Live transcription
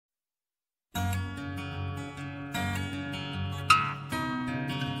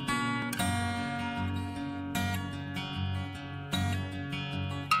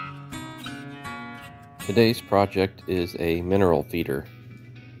Today's project is a mineral feeder.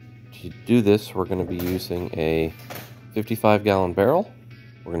 To do this, we're going to be using a 55-gallon barrel.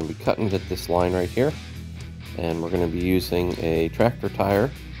 We're going to be cutting it at this line right here, and we're going to be using a tractor tire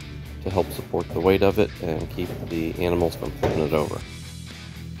to help support the weight of it and keep the animals from flipping it over.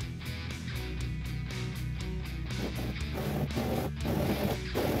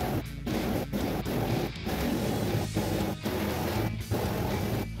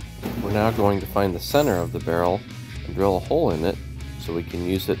 We're now going to find the center of the barrel and drill a hole in it so we can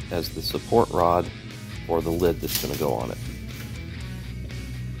use it as the support rod for the lid that's going to go on it.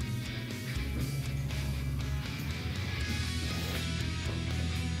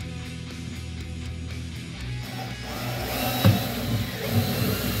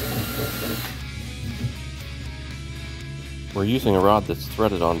 We're using a rod that's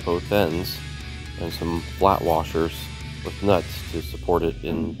threaded on both ends and some flat washers with nuts to support it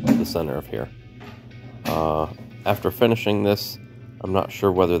in the center of here. After finishing this, I'm not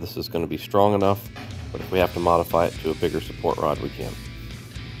sure whether this is going to be strong enough, but if we have to modify it to a bigger support rod, we can.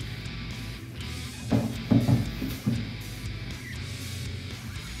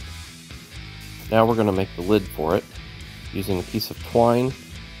 Now we're going to make the lid for it. Using a piece of twine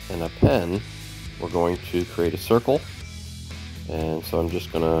and a pen, we're going to create a circle. And so I'm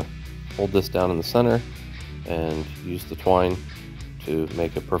just going to hold this down in the center and use the twine to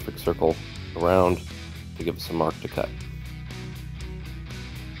make a perfect circle around to give us a mark to cut.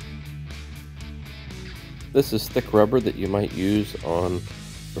 This is thick rubber that you might use on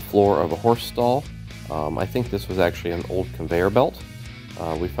the floor of a horse stall. I think this was actually an old conveyor belt.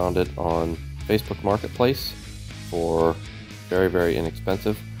 We found it on Facebook Marketplace for very, very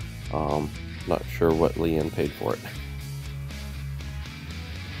inexpensive. Not sure what Leanne paid for it.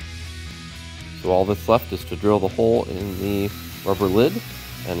 So all that's left is to drill the hole in the rubber lid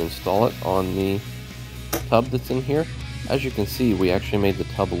and install it on the tub that's in here. As you can see, we actually made the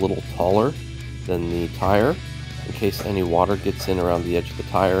tub a little taller than the tire. In case any water gets in around the edge of the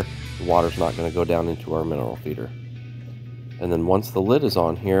tire, the water's not going to go down into our mineral feeder. And then once the lid is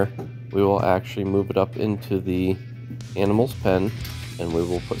on here, we will actually move it up into the animal's pen, and we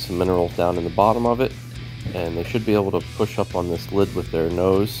will put some minerals down in the bottom of it, and they should be able to push up on this lid with their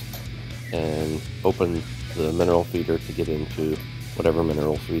nose and open the mineral feeder to get into whatever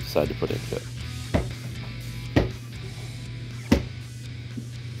minerals we decide to put into it.